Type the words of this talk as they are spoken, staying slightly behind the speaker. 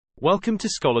Welcome to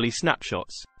Scholarly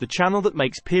Snapshots, the channel that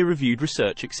makes peer-reviewed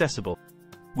research accessible.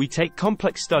 We take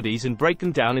complex studies and break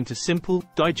them down into simple,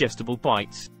 digestible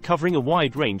bites, covering a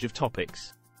wide range of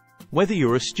topics. Whether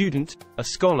you're a student, a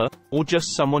scholar, or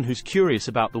just someone who's curious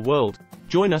about the world,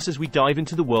 join us as we dive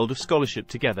into the world of scholarship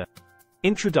together.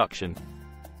 Introduction.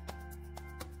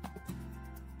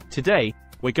 Today,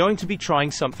 we're going to be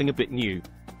trying something a bit new.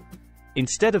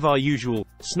 Instead of our usual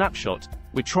snapshot,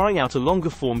 we're trying out a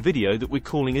longer-form video that we're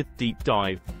calling a deep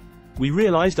dive. We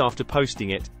realized after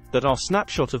posting it that our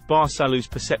snapshot of Barsalou's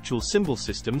perceptual symbol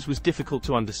systems was difficult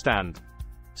to understand.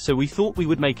 So we thought we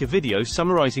would make a video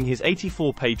summarizing his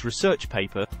 84-page research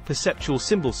paper, Perceptual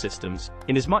Symbol Systems,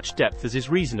 in as much depth as is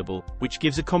reasonable, which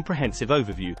gives a comprehensive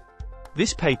overview.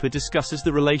 This paper discusses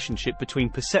the relationship between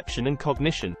perception and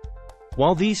cognition.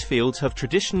 While these fields have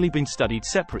traditionally been studied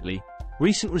separately,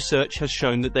 recent research has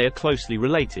shown that they are closely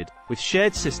related, with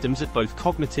shared systems at both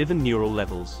cognitive and neural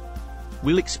levels.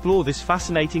 We'll explore this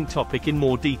fascinating topic in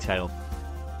more detail.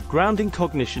 Grounding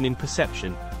cognition in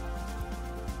perception.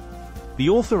 The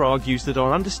author argues that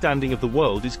our understanding of the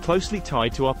world is closely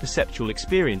tied to our perceptual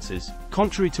experiences,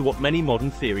 contrary to what many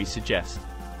modern theories suggest.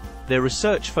 Their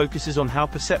research focuses on how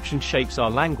perception shapes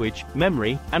our language,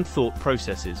 memory, and thought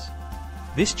processes.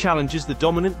 This challenges the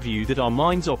dominant view that our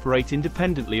minds operate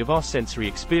independently of our sensory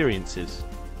experiences.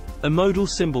 Amodal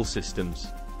symbol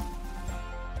systems.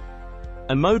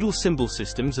 Amodal symbol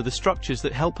systems are the structures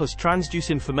that help us transduce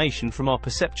information from our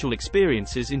perceptual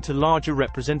experiences into larger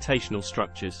representational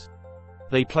structures.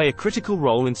 They play a critical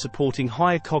role in supporting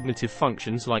higher cognitive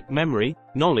functions like memory,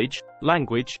 knowledge,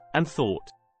 language, and thought.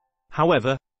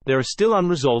 However, there are still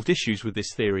unresolved issues with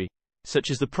this theory,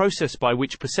 such as the process by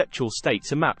which perceptual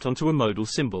states are mapped onto amodal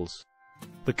symbols.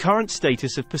 The current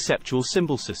status of perceptual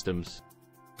symbol systems.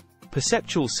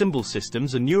 Perceptual symbol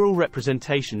systems are neural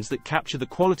representations that capture the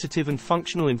qualitative and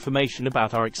functional information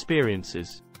about our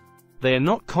experiences. They are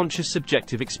not conscious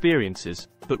subjective experiences,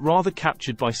 but rather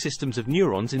captured by systems of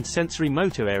neurons in sensory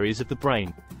motor areas of the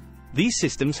brain. These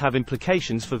systems have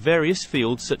implications for various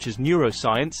fields such as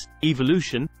neuroscience,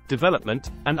 evolution, development,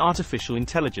 and artificial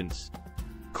intelligence.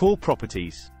 Core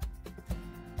properties.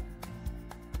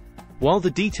 While the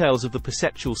details of the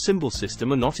perceptual symbol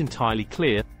system are not entirely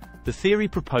clear, the theory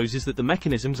proposes that the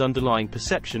mechanisms underlying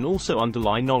perception also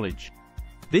underlie knowledge.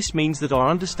 This means that our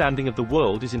understanding of the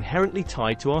world is inherently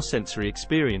tied to our sensory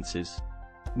experiences.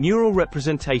 Neural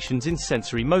representations in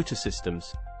sensory motor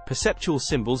systems. Perceptual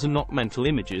symbols are not mental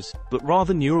images, but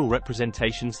rather neural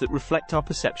representations that reflect our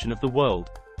perception of the world.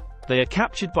 They are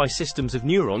captured by systems of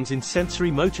neurons in sensory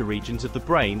motor regions of the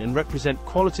brain and represent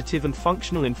qualitative and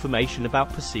functional information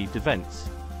about perceived events.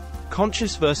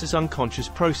 Conscious versus unconscious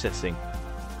processing.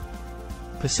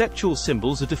 Perceptual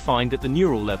symbols are defined at the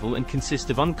neural level and consist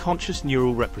of unconscious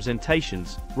neural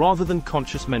representations, rather than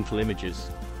conscious mental images.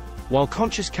 While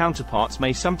conscious counterparts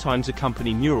may sometimes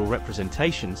accompany neural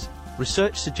representations,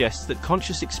 research suggests that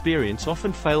conscious experience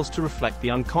often fails to reflect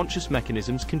the unconscious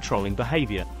mechanisms controlling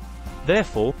behavior.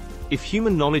 Therefore, if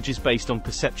human knowledge is based on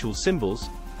perceptual symbols,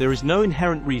 there is no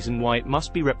inherent reason why it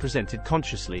must be represented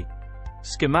consciously.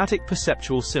 Schematic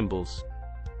perceptual symbols.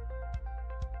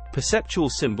 Perceptual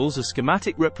symbols are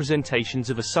schematic representations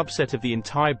of a subset of the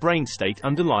entire brain state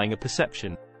underlying a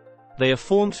perception. They are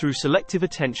formed through selective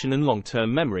attention and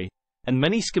long-term memory, and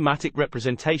many schematic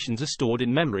representations are stored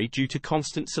in memory due to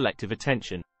constant selective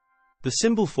attention. The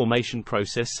symbol formation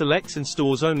process selects and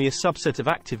stores only a subset of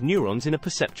active neurons in a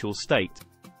perceptual state.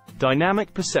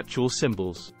 Dynamic perceptual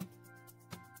symbols.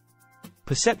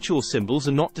 Perceptual symbols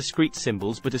are not discrete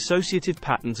symbols but associative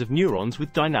patterns of neurons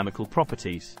with dynamical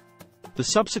properties. The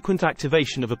subsequent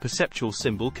activation of a perceptual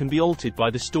symbol can be altered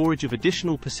by the storage of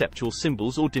additional perceptual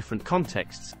symbols or different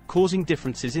contexts, causing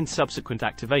differences in subsequent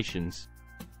activations.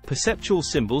 Perceptual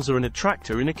symbols are an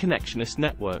attractor in a connectionist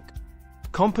network.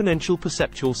 Componential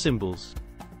perceptual symbols.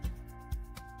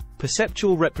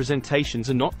 Perceptual representations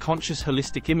are not conscious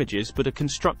holistic images but are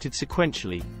constructed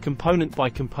sequentially, component by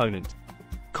component.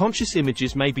 Conscious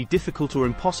images may be difficult or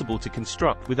impossible to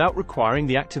construct without requiring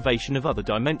the activation of other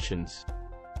dimensions.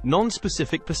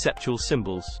 Non-specific perceptual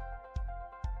symbols.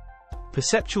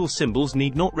 Perceptual symbols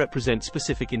need not represent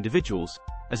specific individuals,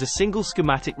 as a single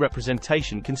schematic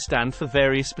representation can stand for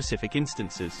various specific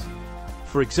instances.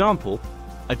 For example,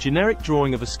 a generic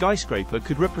drawing of a skyscraper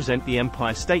could represent the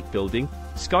Empire State Building,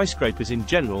 skyscrapers in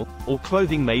general, or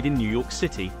clothing made in New York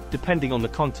City, depending on the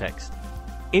context.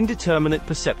 Indeterminate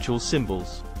perceptual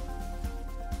symbols.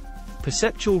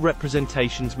 Perceptual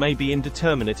representations may be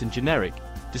indeterminate and generic,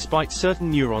 despite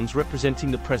certain neurons representing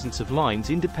the presence of lines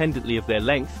independently of their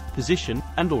length, position,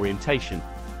 and orientation.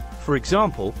 For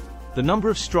example, The number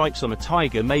of stripes on a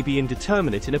tiger may be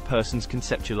indeterminate in a person's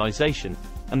conceptualization,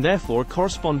 and therefore a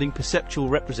corresponding perceptual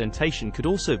representation could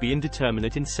also be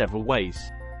indeterminate in several ways.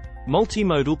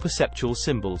 Multimodal perceptual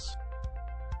symbols.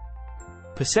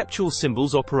 Perceptual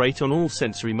symbols operate on all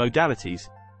sensory modalities,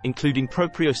 including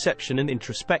proprioception and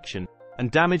introspection, and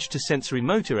damage to sensory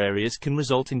motor areas can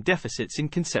result in deficits in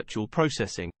conceptual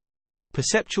processing.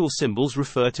 Perceptual symbols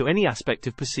refer to any aspect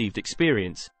of perceived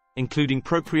experience, including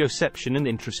proprioception and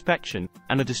introspection,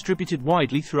 and are distributed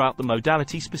widely throughout the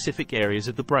modality-specific areas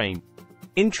of the brain.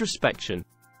 Introspection.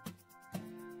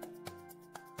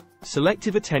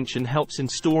 Selective attention helps in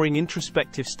storing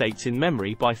introspective states in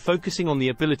memory by focusing on the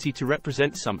ability to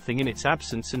represent something in its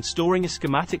absence and storing a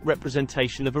schematic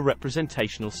representation of a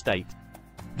representational state.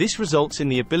 This results in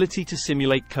the ability to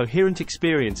simulate coherent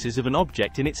experiences of an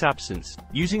object in its absence,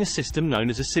 using a system known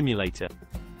as a simulator.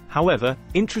 However,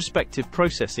 introspective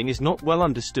processing is not well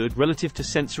understood relative to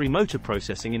sensory motor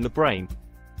processing in the brain.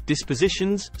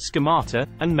 Dispositions, schemata,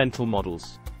 and mental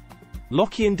models.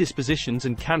 Lockean dispositions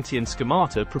and Kantian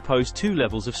schemata propose two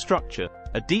levels of structure,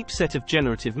 a deep set of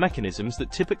generative mechanisms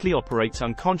that typically operates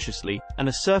unconsciously, and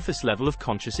a surface level of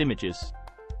conscious images.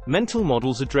 Mental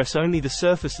models address only the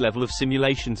surface level of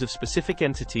simulations of specific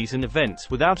entities and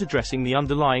events without addressing the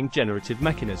underlying generative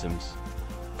mechanisms.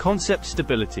 Concept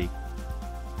stability.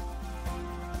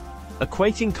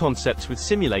 Equating concepts with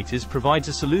simulators provides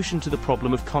a solution to the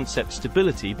problem of concept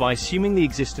stability by assuming the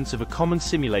existence of a common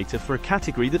simulator for a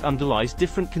category that underlies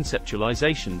different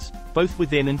conceptualizations, both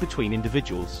within and between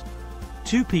individuals.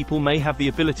 Two people may have the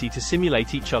ability to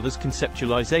simulate each other's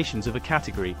conceptualizations of a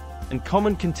category, and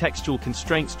common contextual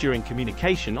constraints during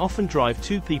communication often drive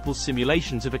two people's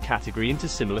simulations of a category into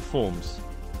similar forms.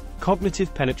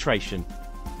 Cognitive penetration.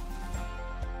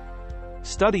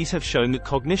 Studies have shown that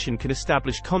cognition can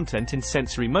establish content in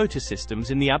sensory motor systems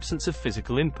in the absence of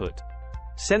physical input.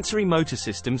 Sensory motor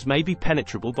systems may be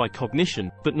penetrable by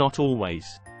cognition, but not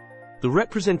always. The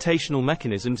representational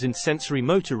mechanisms in sensory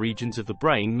motor regions of the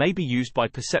brain may be used by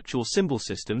perceptual symbol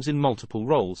systems in multiple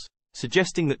roles,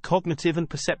 suggesting that cognitive and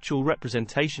perceptual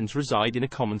representations reside in a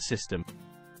common system.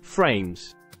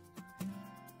 Frames.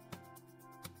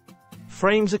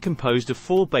 Frames are composed of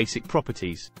four basic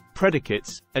properties: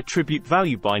 predicates, attribute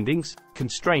value bindings,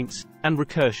 constraints, and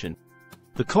recursion.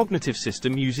 The cognitive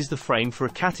system uses the frame for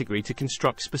a category to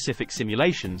construct specific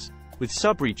simulations, with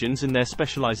subregions and their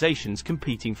specializations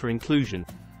competing for inclusion.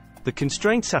 The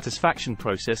constraint satisfaction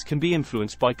process can be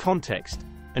influenced by context,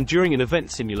 and during an event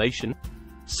simulation,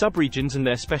 subregions and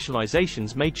their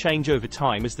specializations may change over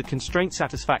time as the constraint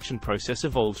satisfaction process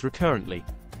evolves recurrently.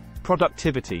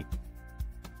 Productivity.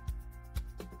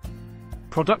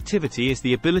 Productivity is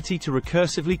the ability to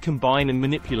recursively combine and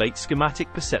manipulate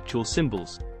schematic perceptual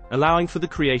symbols, allowing for the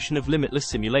creation of limitless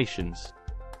simulations.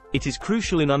 It is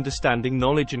crucial in understanding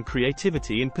knowledge and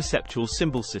creativity in perceptual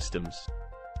symbol systems.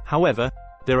 However,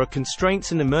 there are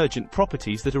constraints and emergent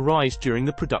properties that arise during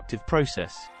the productive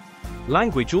process.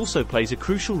 Language also plays a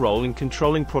crucial role in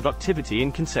controlling productivity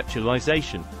in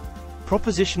conceptualization.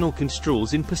 Propositional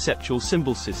construals in perceptual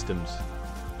symbol systems.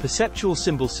 Perceptual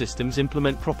symbol systems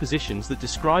implement propositions that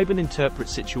describe and interpret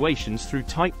situations through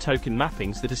type token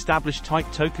mappings that establish type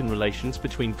token relations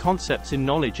between concepts in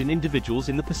knowledge and individuals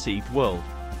in the perceived world.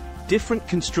 Different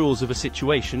construals of a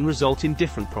situation result in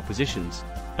different propositions,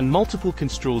 and multiple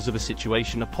construals of a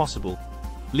situation are possible,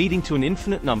 leading to an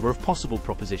infinite number of possible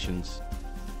propositions.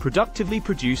 Productively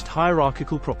produced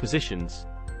hierarchical propositions.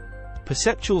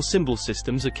 Perceptual symbol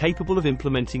systems are capable of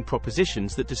implementing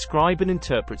propositions that describe and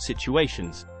interpret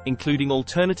situations, including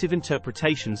alternative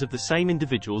interpretations of the same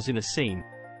individuals in a scene.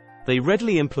 They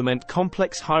readily implement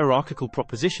complex hierarchical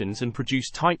propositions and produce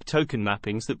type token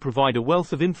mappings that provide a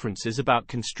wealth of inferences about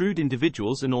construed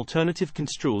individuals and alternative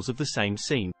construals of the same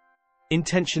scene.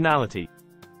 Intentionality.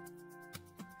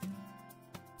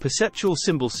 Perceptual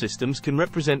symbol systems can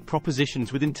represent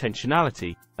propositions with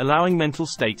intentionality, allowing mental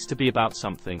states to be about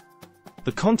something.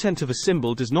 The content of a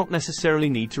symbol does not necessarily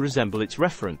need to resemble its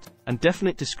referent, and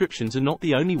definite descriptions are not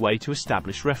the only way to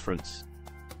establish reference.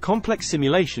 Complex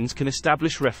simulations can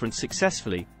establish reference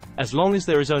successfully, as long as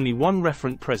there is only one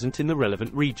referent present in the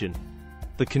relevant region.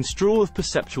 The construal of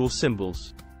perceptual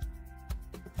symbols.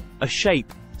 A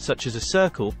shape, such as a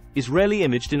circle, is rarely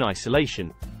imaged in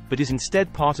isolation, but is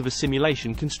instead part of a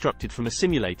simulation constructed from a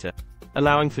simulator,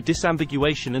 allowing for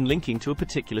disambiguation and linking to a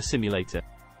particular simulator.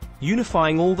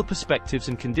 Unifying all the perspectives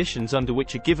and conditions under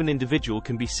which a given individual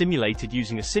can be simulated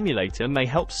using a simulator may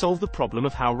help solve the problem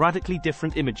of how radically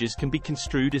different images can be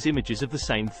construed as images of the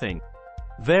same thing.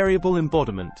 Variable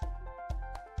embodiment.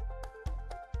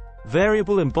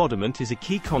 Variable embodiment is a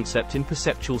key concept in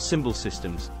perceptual symbol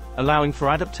systems, allowing for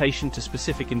adaptation to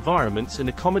specific environments and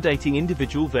accommodating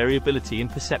individual variability in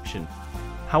perception.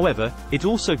 However, it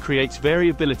also creates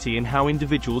variability in how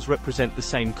individuals represent the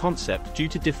same concept due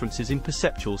to differences in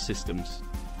perceptual systems.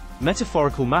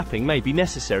 Metaphorical mapping may be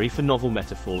necessary for novel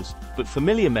metaphors, but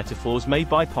familiar metaphors may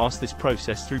bypass this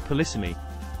process through polysemy,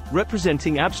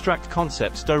 representing abstract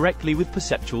concepts directly with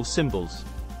perceptual symbols.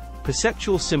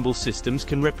 Perceptual symbol systems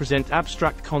can represent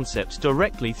abstract concepts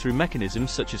directly through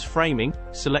mechanisms such as framing,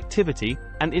 selectivity,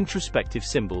 and introspective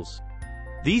symbols.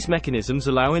 These mechanisms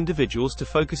allow individuals to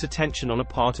focus attention on a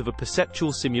part of a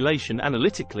perceptual simulation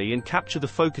analytically and capture the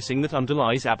focusing that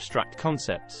underlies abstract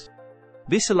concepts.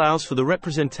 This allows for the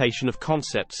representation of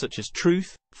concepts such as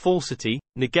truth, falsity,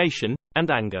 negation, and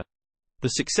anger. The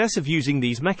success of using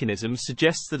these mechanisms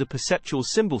suggests that a perceptual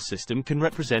symbol system can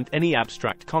represent any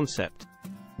abstract concept,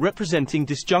 representing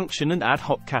disjunction and ad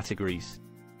hoc categories.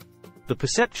 The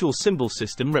perceptual symbol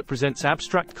system represents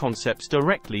abstract concepts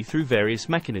directly through various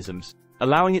mechanisms,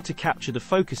 allowing it to capture the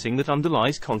focusing that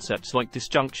underlies concepts like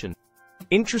disjunction.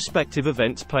 Introspective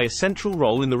events play a central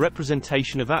role in the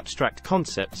representation of abstract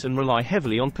concepts and rely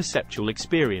heavily on perceptual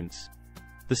experience.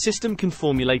 The system can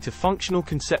formulate a functional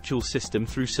conceptual system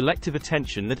through selective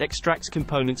attention that extracts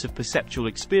components of perceptual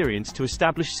experience to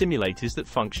establish simulators that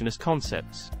function as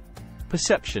concepts.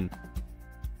 Perception.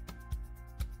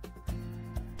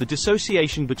 The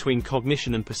dissociation between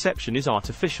cognition and perception is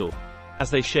artificial, as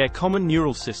they share common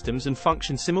neural systems and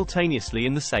function simultaneously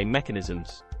in the same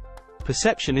mechanisms.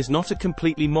 Perception is not a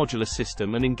completely modular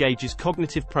system and engages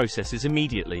cognitive processes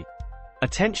immediately.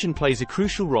 Attention plays a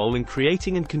crucial role in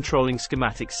creating and controlling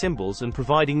schematic symbols and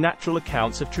providing natural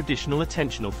accounts of traditional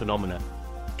attentional phenomena.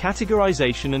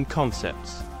 Categorization and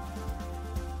concepts.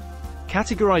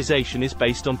 Categorization is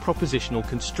based on propositional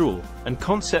construal, and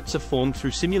concepts are formed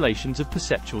through simulations of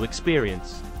perceptual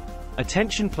experience.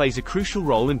 Attention plays a crucial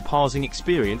role in parsing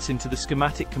experience into the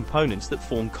schematic components that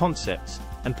form concepts,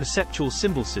 and perceptual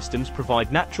symbol systems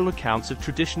provide natural accounts of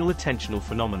traditional attentional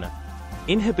phenomena.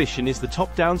 Inhibition is the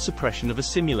top-down suppression of a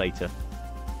simulator.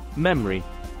 Memory.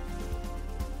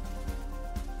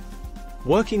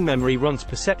 Working memory runs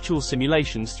perceptual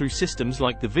simulations through systems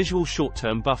like the visual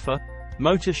short-term buffer,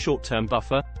 motor short-term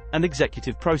buffer, and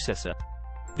executive processor.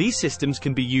 These systems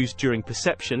can be used during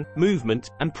perception, movement,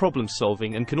 and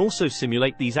problem-solving and can also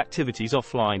simulate these activities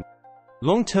offline.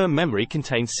 Long-term memory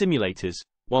contains simulators,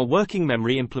 while working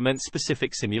memory implements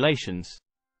specific simulations.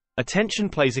 Attention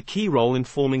plays a key role in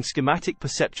forming schematic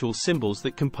perceptual symbols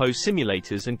that compose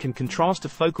simulators and can contrast a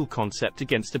focal concept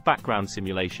against a background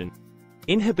simulation.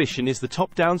 Inhibition is the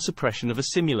top-down suppression of a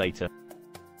simulator.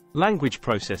 Language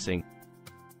processing.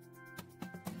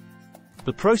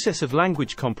 The process of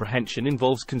language comprehension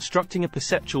involves constructing a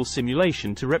perceptual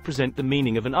simulation to represent the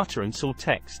meaning of an utterance or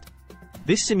text.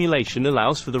 This simulation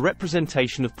allows for the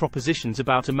representation of propositions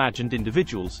about imagined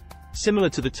individuals, similar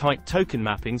to the type token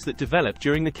mappings that develop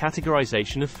during the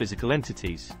categorization of physical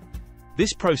entities.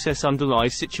 This process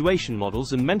underlies situation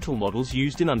models and mental models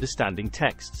used in understanding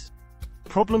texts.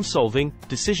 Problem-solving,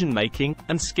 decision-making,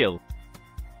 and skill.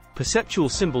 Perceptual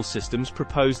symbol systems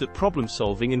propose that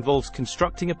problem-solving involves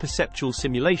constructing a perceptual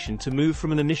simulation to move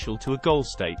from an initial to a goal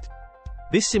state.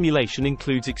 This simulation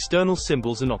includes external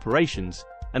symbols and operations,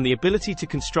 and the ability to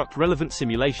construct relevant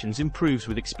simulations improves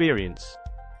with experience.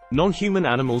 Non-human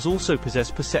animals also possess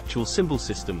perceptual symbol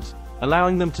systems,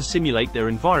 allowing them to simulate their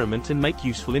environment and make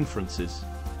useful inferences.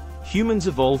 Humans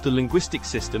evolved a linguistic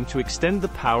system to extend the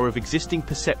power of existing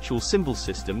perceptual symbol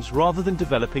systems rather than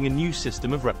developing a new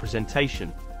system of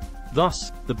representation.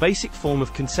 Thus, the basic form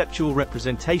of conceptual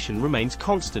representation remains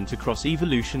constant across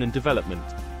evolution and development.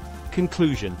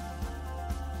 Conclusion.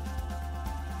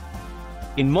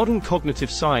 In modern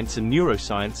cognitive science and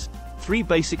neuroscience, three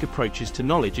basic approaches to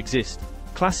knowledge exist: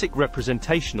 classic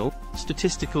representational,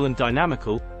 statistical and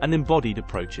dynamical, and embodied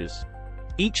approaches.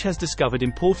 Each has discovered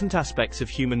important aspects of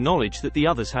human knowledge that the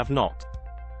others have not.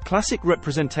 Classic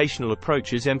representational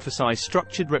approaches emphasize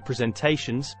structured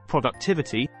representations,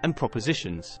 productivity, and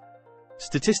propositions.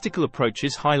 Statistical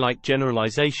approaches highlight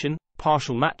generalization,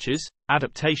 partial matches,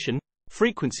 adaptation,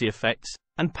 frequency effects,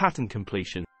 and pattern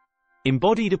completion.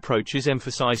 Embodied approaches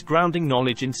emphasize grounding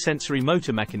knowledge in sensory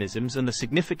motor mechanisms and the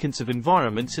significance of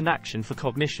environments and action for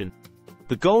cognition.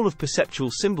 The goal of perceptual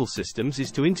symbol systems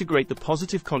is to integrate the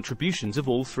positive contributions of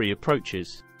all three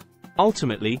approaches.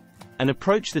 Ultimately, an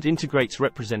approach that integrates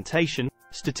representation,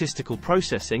 statistical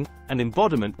processing, and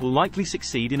embodiment will likely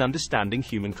succeed in understanding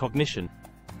human cognition.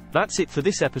 That's it for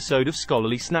this episode of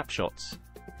Scholarly Snapshots.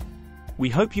 We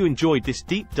hope you enjoyed this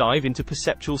deep dive into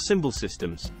perceptual symbol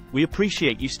systems. We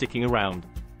appreciate you sticking around.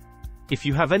 If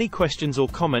you have any questions or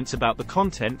comments about the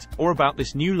content, or about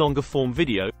this new longer form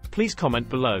video, please comment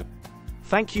below.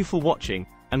 Thank you for watching,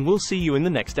 and we'll see you in the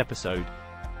next episode.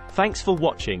 Thanks for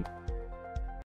watching.